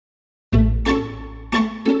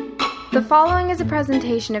The following is a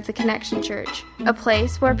presentation of the Connection Church, a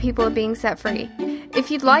place where people are being set free.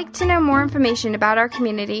 If you'd like to know more information about our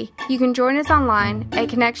community, you can join us online at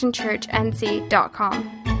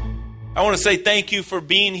connectionchurchnc.com. I want to say thank you for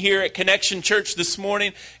being here at Connection Church this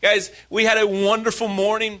morning. Guys, we had a wonderful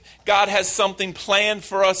morning. God has something planned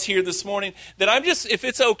for us here this morning that if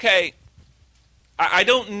it's okay, I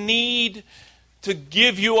don't need to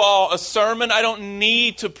give you all a sermon. I don't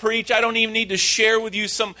need to preach. I don't even need to share with you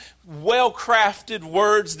some well-crafted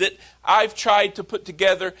words that I've tried to put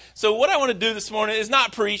together. So what I want to do this morning is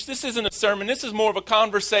not preach. This isn't a sermon. This is more of a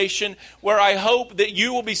conversation where I hope that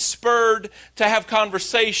you will be spurred to have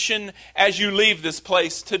conversation as you leave this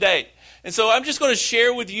place today. And so I'm just going to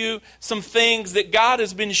share with you some things that God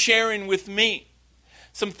has been sharing with me.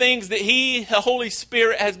 Some things that the Holy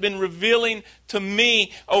Spirit has been revealing to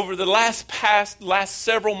me over the last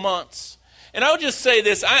several months. And I would just say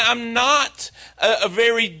this, I'm not a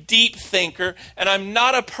very deep thinker, and I'm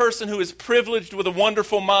not a person who is privileged with a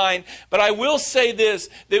wonderful mind, but I will say this,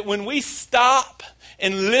 that when we stop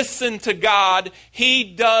and listen to God, He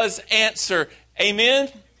does answer. Amen?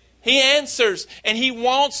 He answers, and He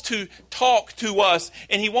wants to talk to us,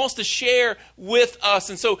 and He wants to share with us.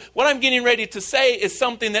 And so what I'm getting ready to say is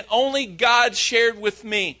something that only God shared with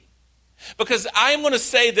me. Because I'm going to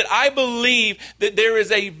say that I believe that there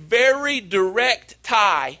is a very direct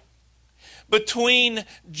tie between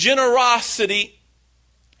generosity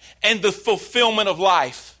and the fulfillment of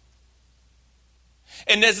life.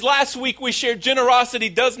 And as last week we shared, generosity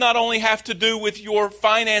does not only have to do with your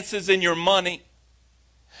finances and your money.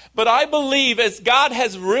 But I believe as God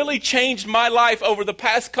has really changed my life over the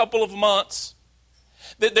past couple of months,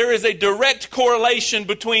 that there is a direct correlation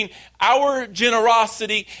between our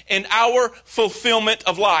generosity and our fulfillment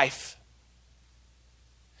of life.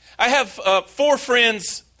 I have 4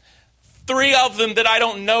 friends, 3 of them that I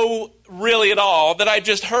don't know really at all, that I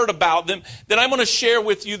just heard about them, that I'm going to share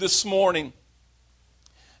with you this morning.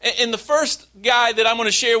 And the first guy that I'm going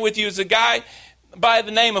to share with you is a guy by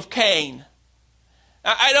the name of Cain.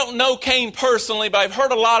 Now, I don't know Cain personally, but I've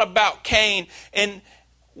heard a lot about Cain. And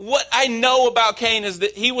what I know about Cain is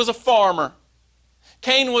that he was a farmer.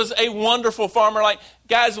 Cain was a wonderful farmer.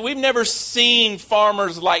 Guys, we've never seen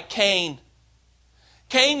farmers like Cain.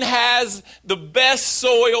 Cain has the best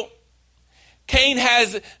soil. Cain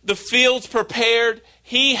has the fields prepared.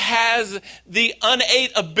 He has the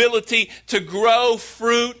innate ability to grow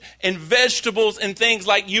fruit and vegetables and things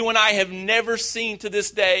like you and I have never seen to this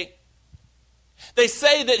day. They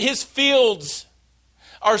say that his fields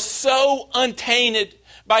are so untainted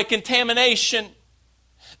by contamination.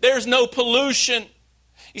 There's no pollution.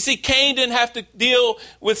 You see, Cain didn't have to deal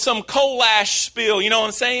with some coal ash spill. You know what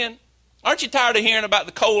I'm saying? Aren't you tired of hearing about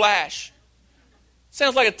the coal ash?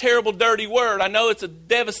 Sounds like a terrible, dirty word. I know it's a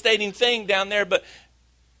devastating thing down there, but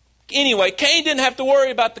anyway, Cain didn't have to worry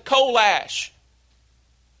about the coal ash.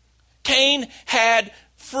 Cain had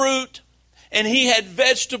fruit. And he had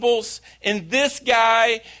vegetables, and this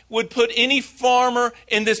guy would put any farmer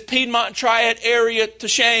in this Piedmont Triad area to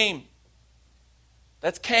shame.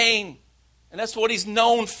 That's Cain, and that's what he's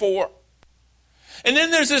known for. And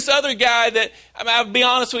then there's this other guy that, I'll be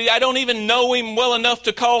honest with you, I don't even know him well enough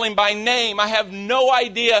to call him by name. I have no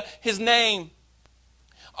idea his name.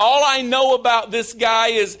 All I know about this guy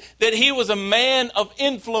is that he was a man of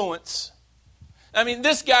influence. I mean,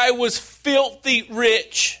 this guy was filthy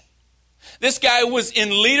rich. This guy was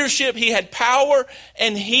in leadership, he had power,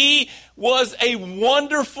 and he was a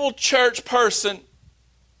wonderful church person.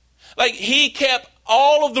 He kept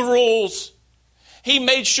all of the rules. He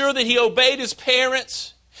made sure that he obeyed his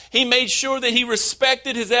parents. He made sure that he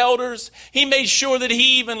respected his elders. He made sure that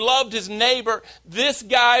he even loved his neighbor. This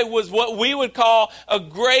guy was what we would call a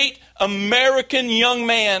great American young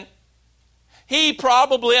man. He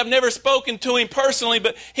probably, I've never spoken to him personally,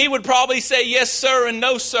 but he would probably say yes, sir, and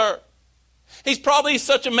no, sir. He's probably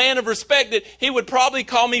such a man of respect that he would probably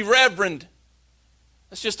call me Reverend.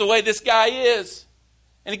 That's just the way this guy is.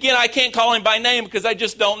 And again, I can't call him by name because I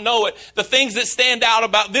just don't know it. The things that stand out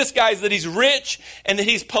about this guy is that he's rich and that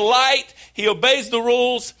he's polite, he obeys the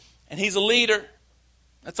rules, and he's a leader.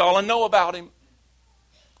 That's all I know about him.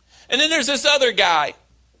 And then there's this other guy.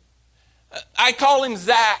 I call him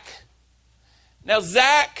Zach. Now,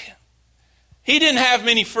 Zach, he didn't have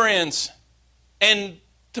many friends. And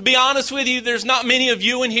to be honest with you, there's not many of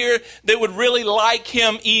you in here that would really like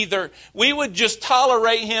him either. We would just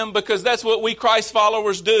tolerate him because that's what we Christ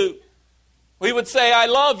followers do. We would say, I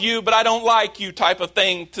love you, but I don't like you type of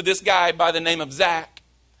thing to this guy by the name of Zach.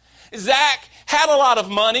 Zach had a lot of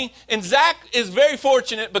money, and Zach is very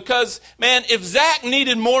fortunate because, man, if Zach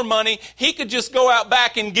needed more money, he could just go out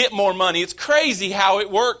back and get more money. It's crazy how it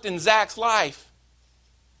worked in Zach's life.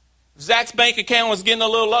 If Zach's bank account was getting a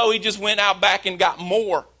little low, he just went out back and got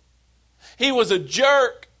more. He was a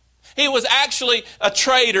jerk. He was actually a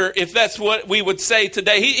traitor, if that's what we would say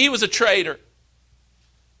today. He was a traitor.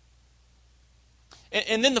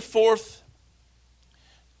 And then the fourth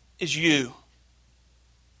is you.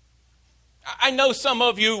 I know some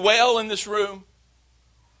of you well in this room.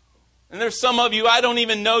 And there's some of you, I don't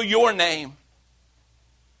even know your name.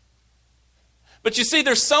 But you see,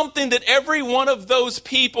 there's something that every one of those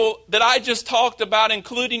people that I just talked about,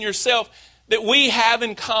 including yourself, that we have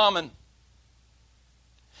in common.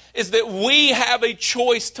 Is that we have a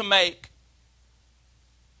choice to make.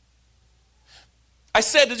 I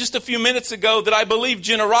said just a few minutes ago that I believe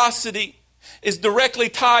generosity is directly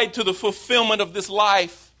tied to the fulfillment of this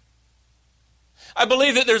life. I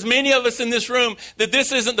believe that there's many of us in this room that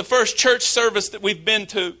this isn't the first church service that we've been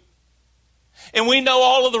to. And we know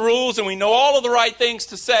all of the rules and we know all of the right things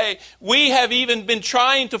to say. We have even been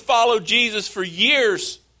trying to follow Jesus for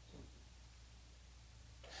years.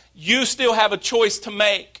 You still have a choice to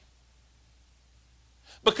make.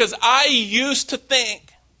 Because I used to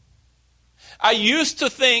think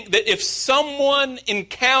that if someone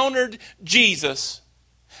encountered Jesus,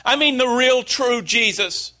 I mean the real true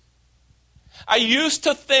Jesus, I used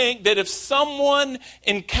to think that if someone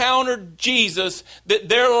encountered Jesus, that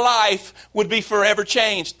their life would be forever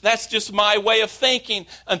changed. That's just my way of thinking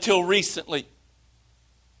until recently.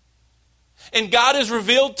 And God has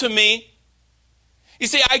revealed to me, you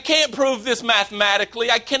see, I can't prove this mathematically.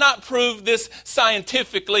 I cannot prove this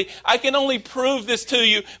scientifically. I can only prove this to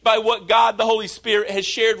you by what God, the Holy Spirit, has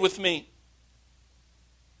shared with me.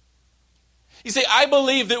 You see, I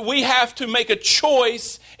believe that we have to make a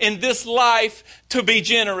choice in this life to be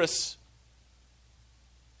generous.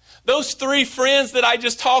 Those three friends that I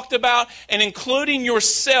just talked about, and including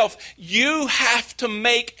yourself, you have to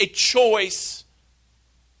make a choice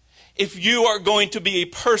if you are going to be a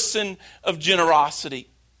person of generosity.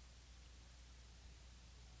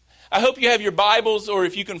 I hope you have your Bibles, or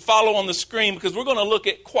if you can follow on the screen, because we're going to look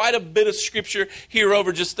at quite a bit of scripture here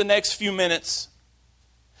over just the next few minutes.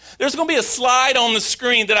 There's going to be a slide on the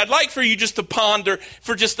screen that I'd like for you just to ponder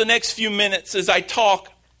for just the next few minutes as I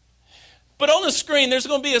talk. But on the screen, there's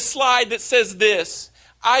going to be a slide that says this: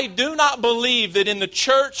 I do not believe that in the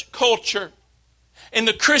church culture, in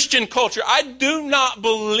the Christian culture, I do not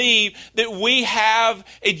believe that we have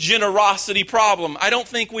a generosity problem. I don't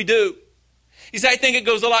think we do. You see, I think it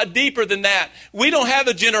goes a lot deeper than that. We don't have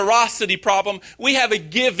a generosity problem. We have a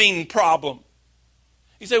giving problem.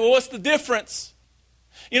 You say, well, what's the difference?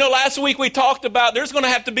 You know, last week we talked about there's going to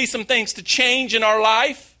have to be some things to change in our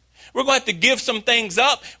life. We're going to have to give some things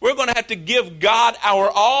up. We're going to have to give God our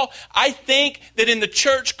all. I think that in the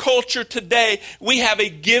church culture today, we have a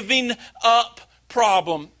giving up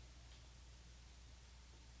problem.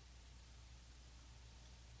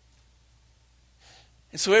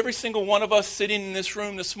 And so every single one of us sitting in this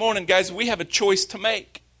room this morning, guys, we have a choice to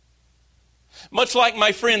make. Much like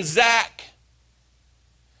my friend Zach,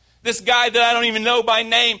 this guy that I don't even know by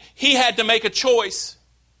name, he had to make a choice.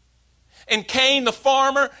 And Cain, the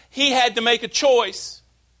farmer, he had to make a choice.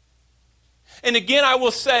 And again, I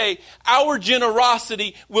will say, our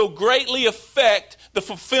generosity will greatly affect the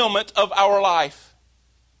fulfillment of our life.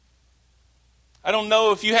 I don't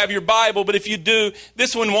know if you have your Bible, but if you do,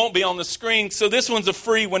 this one won't be on the screen. So this one's a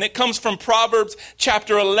free one. It comes from Proverbs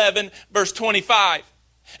chapter 11, verse 25.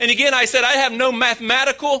 And again, I said I have no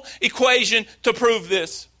mathematical equation to prove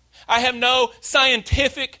this. I have no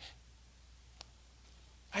scientific.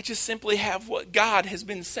 I just simply have what God has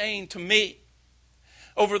been saying to me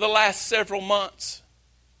over the last several months.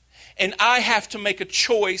 And I have to make a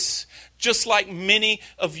choice just like many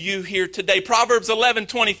of you here today. Proverbs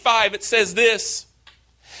 11:25, it says this.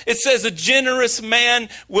 It says, a generous man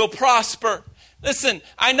will prosper. Listen,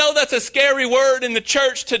 I know that's a scary word in the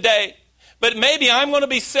church today, but maybe I'm going to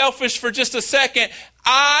be selfish for just a second.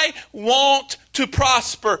 I want to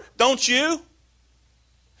prosper, don't you?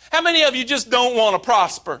 How many of you just don't want to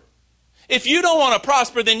prosper? If you don't want to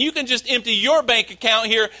prosper, then you can just empty your bank account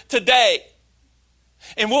here today.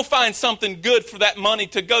 And we'll find something good for that money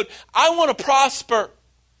to go. I want to prosper.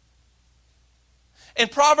 And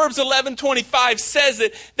Proverbs 11:25 says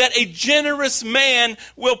it, that a generous man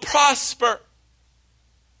will prosper.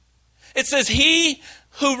 It says, he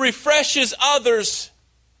who refreshes others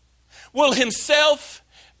will himself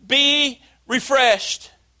be refreshed.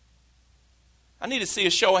 I need to see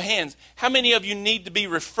a show of hands. How many of you need to be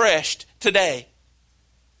refreshed today?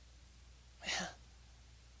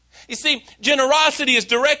 You see, generosity is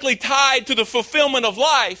directly tied to the fulfillment of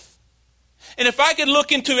life. And if I could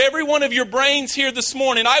look into every one of your brains here this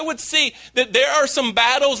morning, I would see that there are some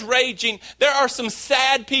battles raging. There are some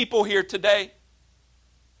sad people here today.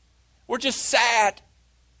 We're just sad.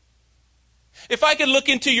 If I could look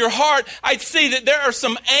into your heart, I'd see that there are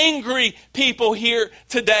some angry people here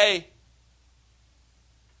today.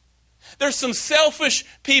 There's some selfish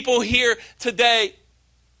people here today.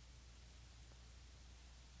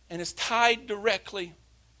 And it's tied directly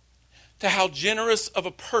to how generous of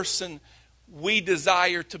a person we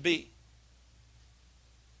desire to be.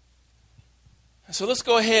 So let's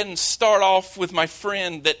go ahead and start off with my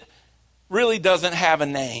friend that really doesn't have a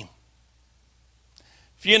name.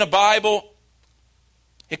 If you're in a Bible,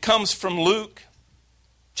 it comes from Luke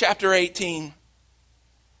chapter 18.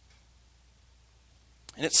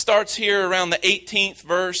 And it starts here around the 18th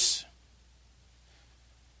verse.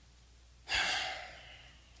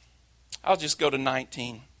 I'll just go to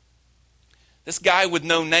 19. This guy with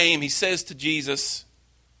no name, he says to Jesus,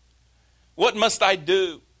 "What must I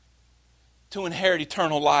do to inherit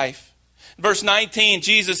eternal life?" Verse 19,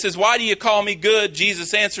 Jesus says, "Why do you call me good?"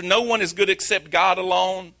 Jesus answered, "No one is good except God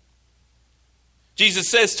alone." Jesus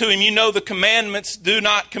says to him, "You know the commandments: do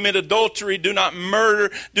not commit adultery, do not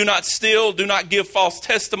murder, do not steal, do not give false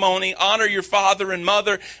testimony, honor your father and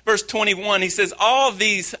mother." Verse 21, he says, "All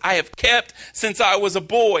these I have kept since I was a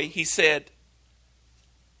boy," he said.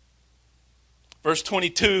 Verse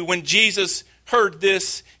 22, when Jesus heard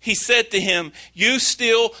this, he said to him, "You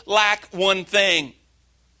still lack one thing.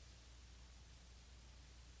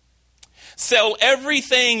 Sell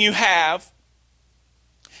everything you have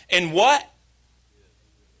and what?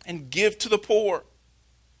 And give to the poor,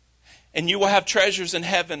 and you will have treasures in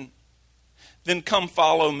heaven. Then come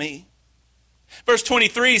follow me." Verse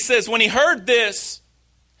 23 says, when he heard this,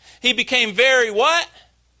 he became very what?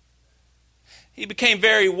 He became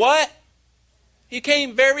very what? He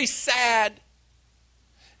became very sad.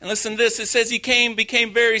 And listen to this. It says he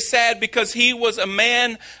became very sad because he was a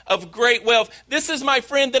man of great wealth. This is my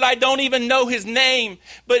friend that I don't even know his name.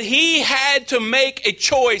 But he had to make a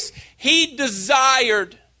choice. He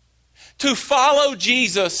desired to follow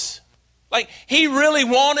Jesus. Like, he really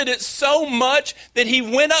wanted it so much that he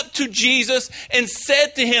went up to Jesus and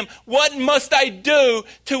said to him, "What must I do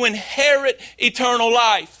to inherit eternal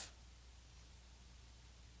life?"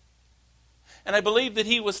 And I believe that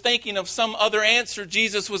he was thinking of some other answer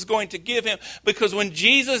Jesus was going to give him, because when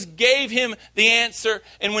Jesus gave him the answer,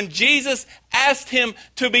 and when Jesus asked him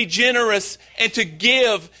to be generous and to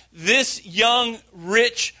give, this young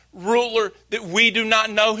rich ruler that we do not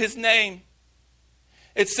know his name,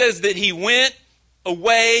 it says that he went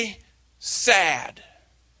away sad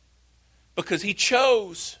because he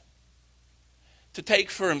chose to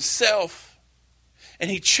take for himself,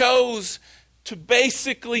 and he chose to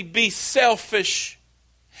basically be selfish.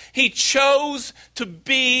 He chose to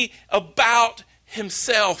be about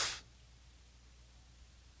himself.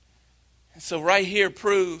 And so right here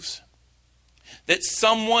proves that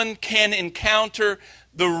someone can encounter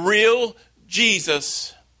the real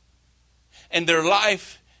Jesus and their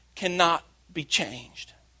life cannot be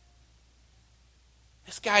changed.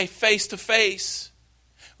 This guy face to face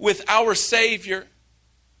with our Savior,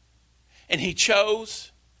 and he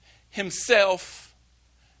chose himself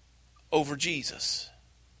over Jesus.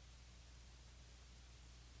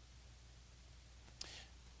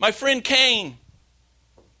 My friend Cain.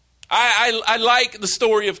 I like the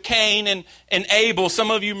story of Cain and Abel. Some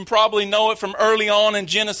of you probably know it from early on in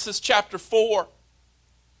Genesis chapter 4.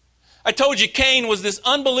 I told you Cain was this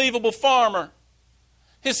unbelievable farmer.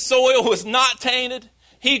 His soil was not tainted.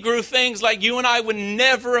 He grew things like you and I would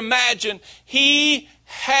never imagine. He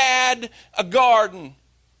had a garden.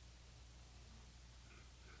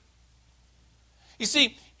 You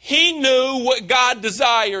see, he knew what God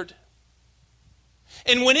desired.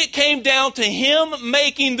 And when it came down to him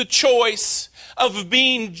making the choice of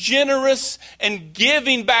being generous and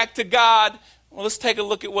giving back to God, well, let's take a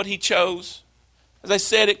look at what he chose. As I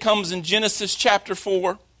said, it comes in Genesis chapter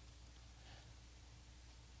 4.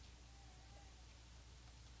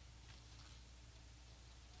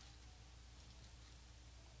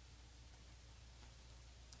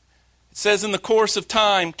 It says, in the course of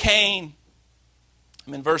time, Cain,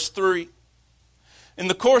 I'm in verse 3. In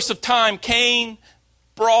the course of time, Cain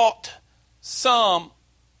brought some.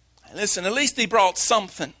 Listen, at least he brought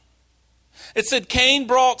something. It said Cain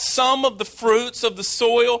brought some of the fruits of the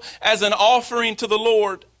soil as an offering to the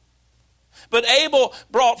Lord. But Abel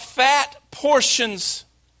brought fat portions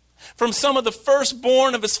from some of the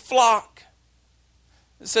firstborn of his flock.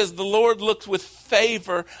 It says the Lord looked with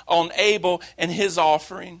favor on Abel and his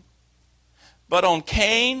offering, But on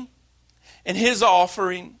Cain and his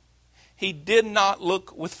offering, he did not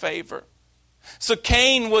look with favor. So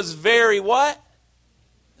Cain was very what?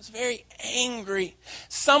 He was very angry.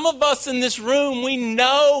 Some of us in this room, we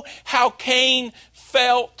know how Cain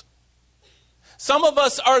felt. Some of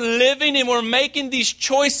us are living and we're making these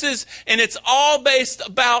choices and it's all based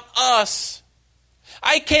about us.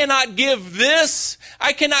 I cannot give this.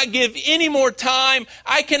 I cannot give any more time.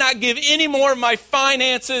 I cannot give any more of my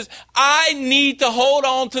finances. I need to hold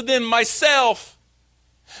on to them myself.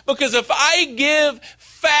 Because if I give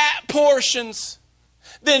fat portions,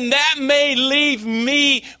 then that may leave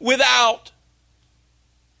me without.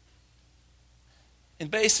 And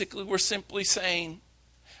basically we're simply saying,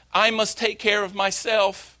 I must take care of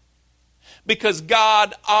myself because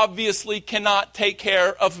God obviously cannot take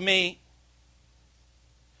care of me.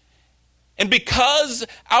 And because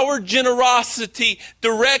our generosity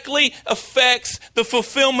directly affects the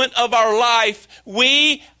fulfillment of our life,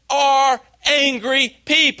 we are angry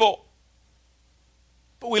people.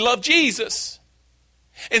 But we love Jesus.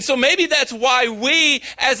 And so maybe that's why we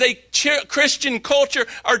as a Christian culture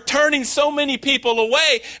are turning so many people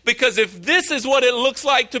away. Because if this is what it looks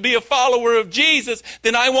like to be a follower of Jesus,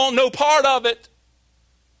 then I want no part of it.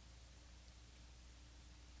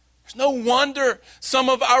 There's no wonder some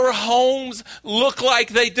of our homes look like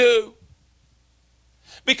they do.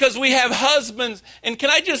 Because we have husbands, and can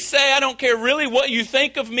I just say, I don't care really what you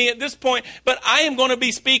think of me at this point, but I am going to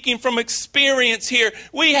be speaking from experience here.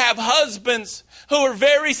 We have husbands who are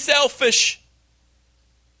very selfish.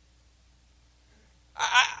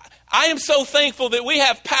 I am so thankful that we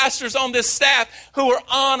have pastors on this staff who are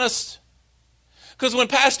honest. Because when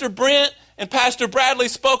Pastor Brent and Pastor Bradley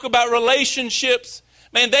spoke about relationships,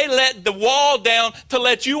 man, they let the wall down to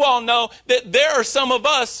let you all know that there are some of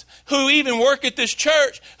us who even work at this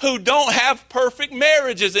church who don't have perfect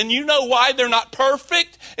marriages. And you know why they're not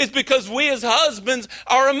perfect? It's because we as husbands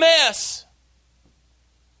are a mess.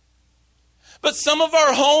 But some of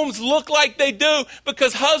our homes look like they do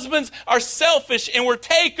because husbands are selfish and we're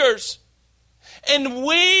takers. And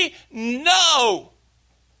we know,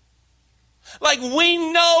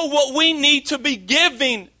 we know what we need to be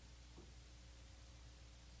giving.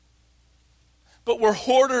 But we're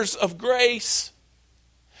hoarders of grace.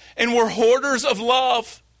 And we're hoarders of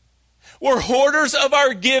love. We're hoarders of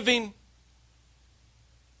our giving.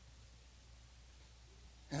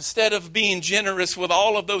 Instead of being generous with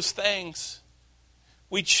all of those things,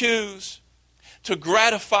 we choose to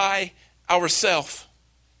gratify ourselves.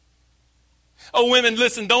 Oh, women,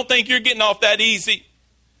 listen, don't think you're getting off that easy.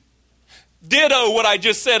 Ditto what I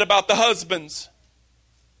just said about the husbands.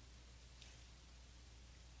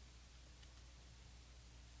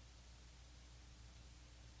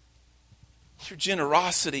 Your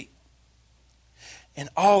generosity in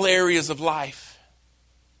all areas of life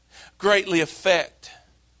greatly affect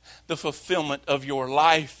the fulfillment of your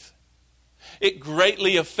life. It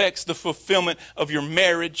greatly affects the fulfillment of your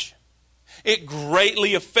marriage. It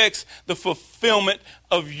greatly affects the fulfillment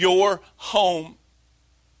of your home.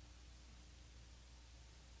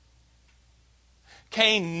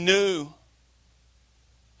 Cain knew.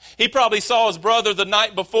 He probably saw his brother the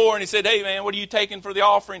night before and he said, hey man, what are you taking for the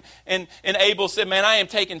offering? And Abel said, man, I am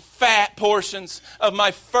taking fat portions of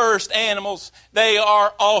my first animals. They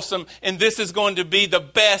are awesome. And this is going to be the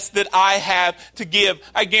best that I have to give.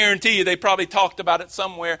 I guarantee you they probably talked about it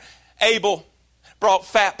somewhere. Abel brought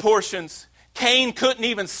fat portions. Cain couldn't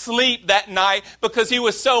even sleep that night because he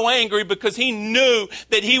was so angry because he knew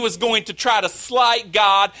that he was going to try to slight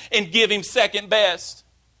God and give him second best.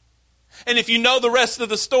 And if you know the rest of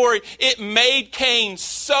the story, it made Cain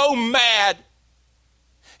so mad.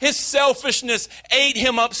 His selfishness ate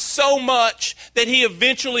him up so much that he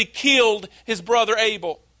eventually killed his brother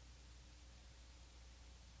Abel.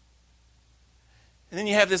 And then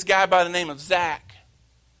you have this guy by the name of Zach.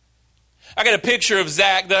 I got a picture of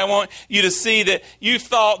Zach that I want you to see, that you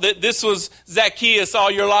thought that this was Zacchaeus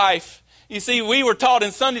all your life. You see, we were taught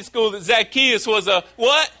in Sunday school that Zacchaeus was a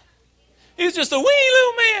what? He's just a wee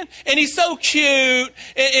little man. And he's so cute.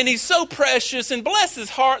 And he's so precious. And bless his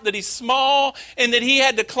heart that he's small. And that he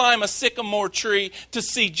had to climb a sycamore tree to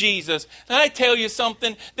see Jesus. And I tell you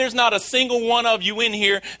something. There's not a single one of you in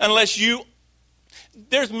here unless you...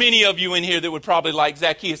 There's many of you in here that would probably like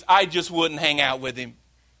Zacchaeus. I just wouldn't hang out with him.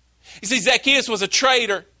 You see, Zacchaeus was a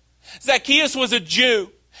traitor. Zacchaeus was a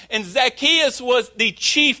Jew. And Zacchaeus was the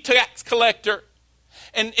chief tax collector.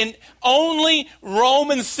 And only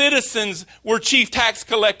Roman citizens were chief tax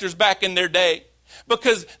collectors back in their day.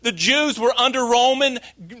 Because the Jews were under Roman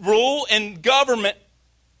rule and government.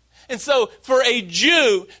 And so for a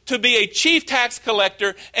Jew to be a chief tax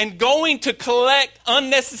collector and going to collect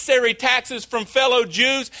unnecessary taxes from fellow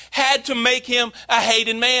Jews had to make him a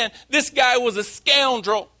hated man. This guy was a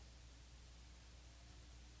scoundrel.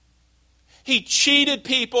 He cheated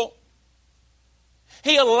people.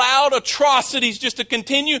 He allowed atrocities just to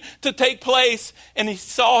continue to take place, and he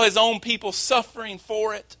saw his own people suffering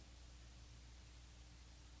for it.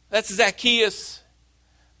 That's Zacchaeus,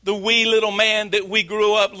 the wee little man that we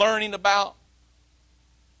grew up learning about.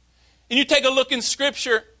 And you take a look in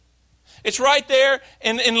Scripture. It's right there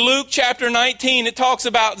in Luke chapter 19. It talks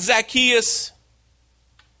about Zacchaeus.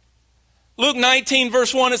 Luke 19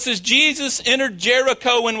 verse 1, it says, Jesus entered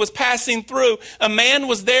Jericho and was passing through. A man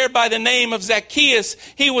was there by the name of Zacchaeus.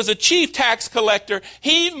 He was a chief tax collector.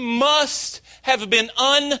 He must have been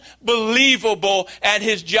unbelievable at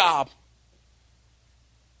his job.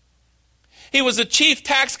 He was a chief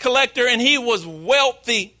tax collector and he was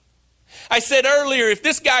wealthy. I said earlier, if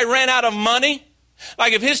this guy ran out of money,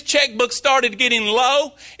 like if his checkbook started getting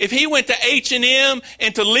low, if he went to H&M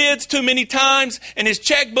and to Lids too many times and his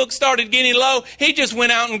checkbook started getting low, he just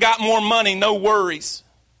went out and got more money, no worries.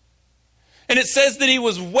 And it says that he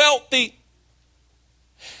was wealthy.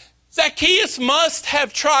 Zacchaeus must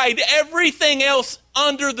have tried everything else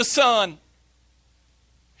under the sun.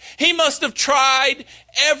 He must have tried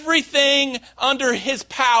everything under his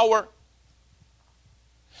power.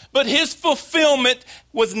 But his fulfillment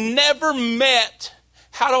was never met.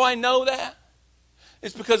 How do I know that?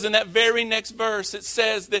 It's because in that very next verse it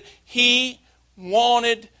says that he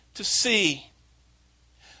wanted to see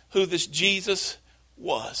who this Jesus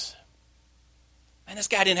was. Man, this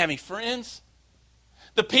guy didn't have any friends.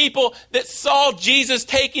 The people that saw Jesus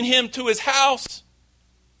taking him to his house.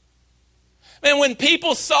 Man, when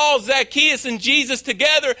people saw Zacchaeus and Jesus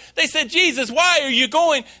together, they said, Jesus, why are you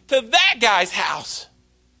going to that guy's house?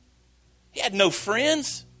 He had no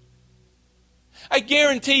friends. I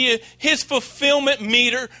guarantee you his fulfillment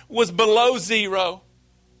meter was below zero.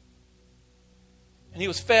 And he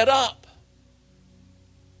was fed up.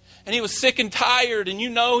 And he was sick and tired. And you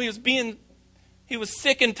know he was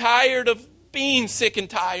sick and tired of being sick and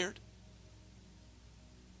tired.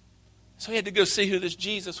 So he had to go see who this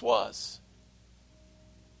Jesus was.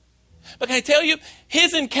 But can I tell you,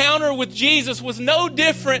 his encounter with Jesus was no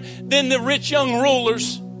different than the rich young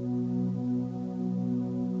rulers.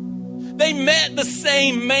 They met the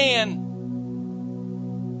same man.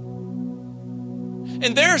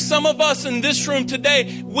 And there are some of us in this room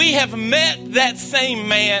today, we have met that same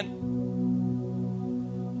man.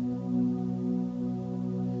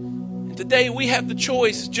 And today we have the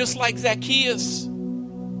choice, just like Zacchaeus.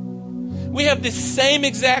 We have the same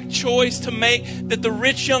exact choice to make that the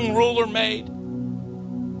rich young ruler made.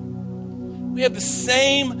 We have the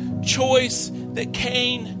same choice that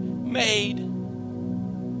Cain made.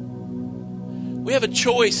 We have a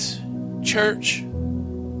choice, church,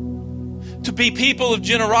 to be people of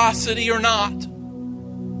generosity or not.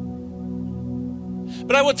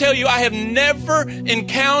 But I will tell you, I have never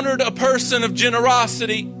encountered a person of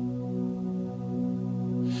generosity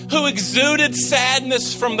who exuded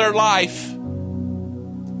sadness from their life.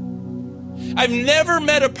 I've never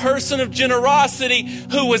met a person of generosity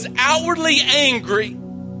who was outwardly angry.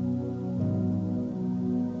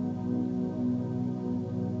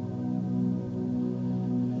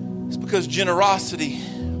 Because generosity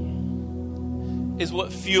is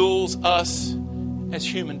what fuels us as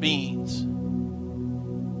human beings.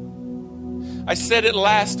 I said it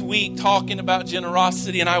last week talking about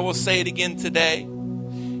generosity, and I will say it again today.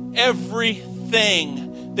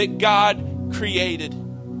 Everything that God created,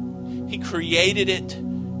 He created it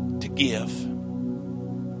to give.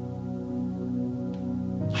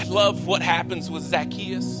 I love what happens with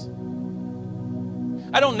Zacchaeus.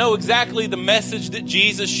 I don't know exactly the message that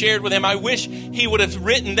Jesus shared with him. I wish he would have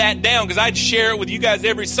written that down because I'd share it with you guys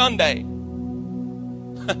every Sunday.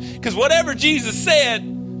 Because whatever Jesus said,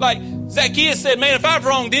 like Zacchaeus said, man, if I've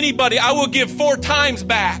wronged anybody, I will give 4 times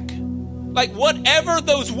back. Like whatever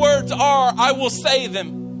those words are, I will say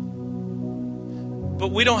them.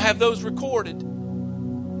 But we don't have those recorded.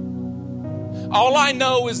 All I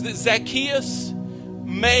know is that Zacchaeus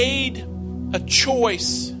made a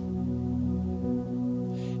choice.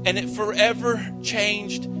 And it forever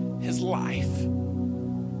changed his life.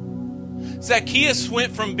 Zacchaeus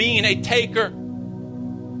went from being a taker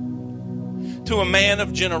to a man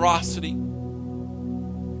of generosity.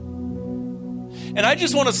 And I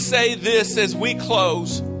just want to say this as we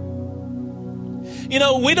close. You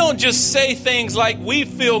know, we don't just say things like we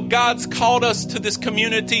feel God's called us to this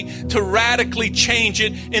community to radically change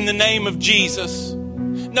it in the name of Jesus.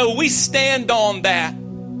 No, we stand on that.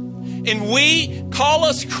 And we call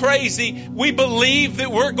us crazy. We believe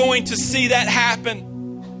that we're going to see that happen.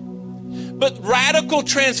 But radical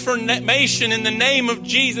transformation in the name of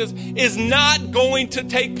Jesus is not going to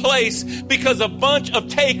take place because a bunch of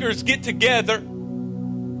takers get together.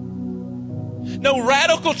 No,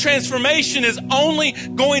 radical transformation is only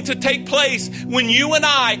going to take place when you and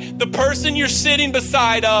I, the person you're sitting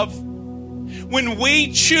beside of, when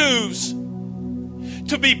we choose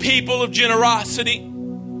to be people of generosity,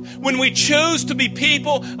 when we choose to be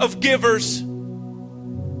people of givers.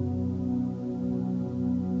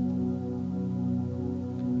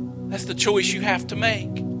 That's the choice you have to make.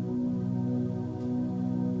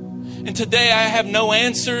 And today I have no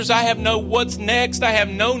answers. I have no what's next. I have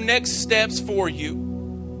no next steps for you.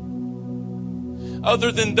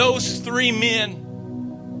 Other than those three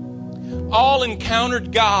men all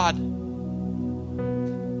encountered God.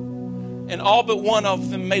 And all but one of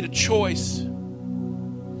them made a choice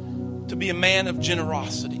to be a man of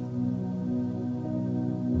generosity.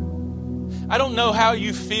 I don't know how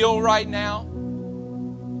you feel right now.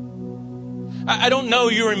 I don't know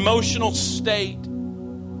your emotional state.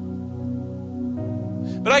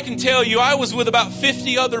 But I can tell you, I was with about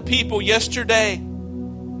 50 other people yesterday.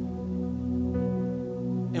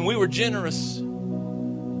 And we were generous.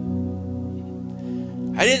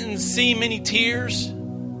 I didn't see many tears.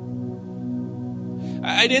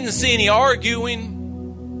 I didn't see any arguing.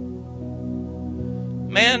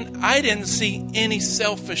 Man, I didn't see any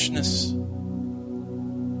selfishness.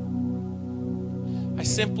 I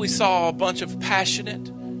simply saw a bunch of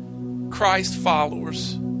passionate Christ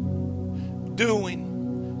followers doing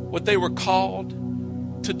what they were called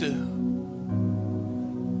to do.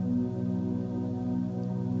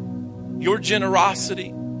 Your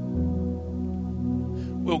generosity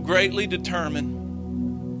will greatly determine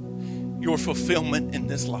your fulfillment in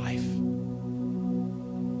this life.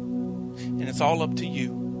 And it's all up to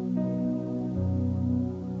you.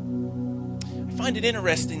 I find it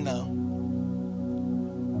interesting, though,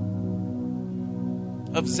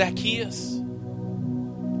 of Zacchaeus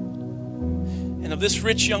and of this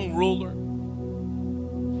rich young ruler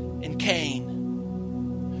and Cain.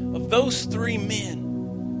 Of those three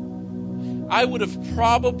men, I would have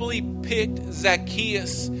probably picked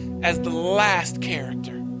Zacchaeus as the last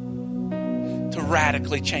character to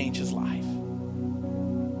radically change his life.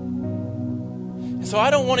 And so I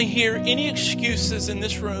don't want to hear any excuses in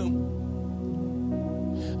this room.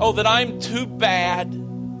 Oh, that I'm too bad,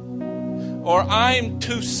 or I'm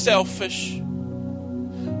too selfish,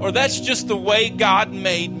 or that's just the way God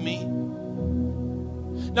made me.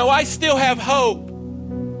 No, I still have hope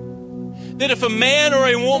that if a man or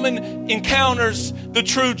a woman encounters the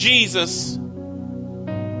true Jesus,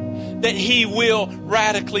 that he will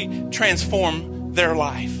radically transform their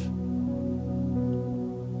life.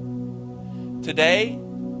 Today,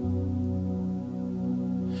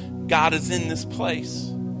 God is in this place.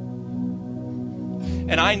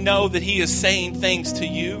 And I know that he is saying things to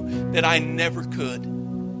you that I never could.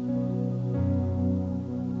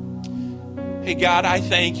 Hey, God, I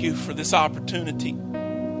thank you for this opportunity.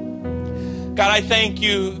 God, I thank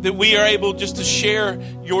you that we are able just to share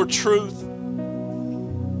your truth.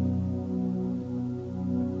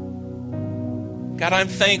 God, I'm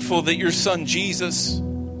thankful that your son Jesus,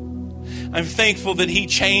 I'm thankful that he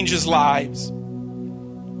changes lives.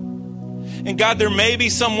 And God, there may be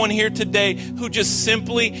someone here today who just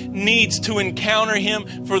simply needs to encounter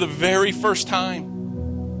him for the very first time.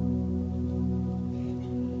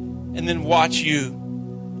 And then watch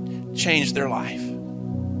you change their life.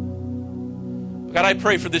 God, I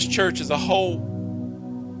pray for this church as a whole.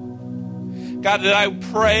 God, that I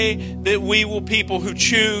pray that we will people who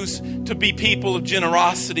choose to be people of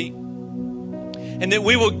generosity. And that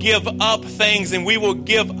we will give up things and we will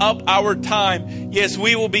give up our time. Yes,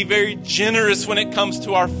 we will be very generous when it comes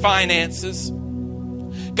to our finances.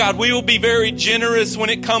 God, we will be very generous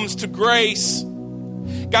when it comes to grace.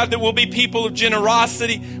 God, that we'll be people of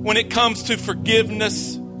generosity when it comes to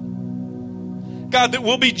forgiveness. God, that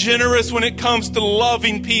we'll be generous when it comes to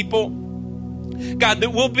loving people. God,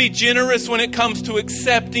 that we'll be generous when it comes to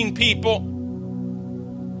accepting people.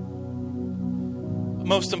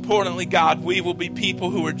 Most importantly, God, we will be people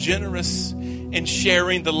who are generous in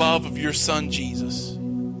sharing the love of your son, Jesus.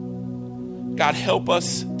 God, help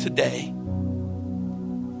us today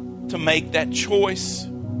to make that choice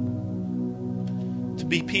to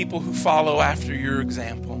be people who follow after your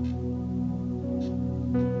example.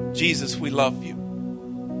 Jesus, we love you.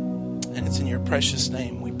 And it's in your precious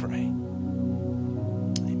name we pray.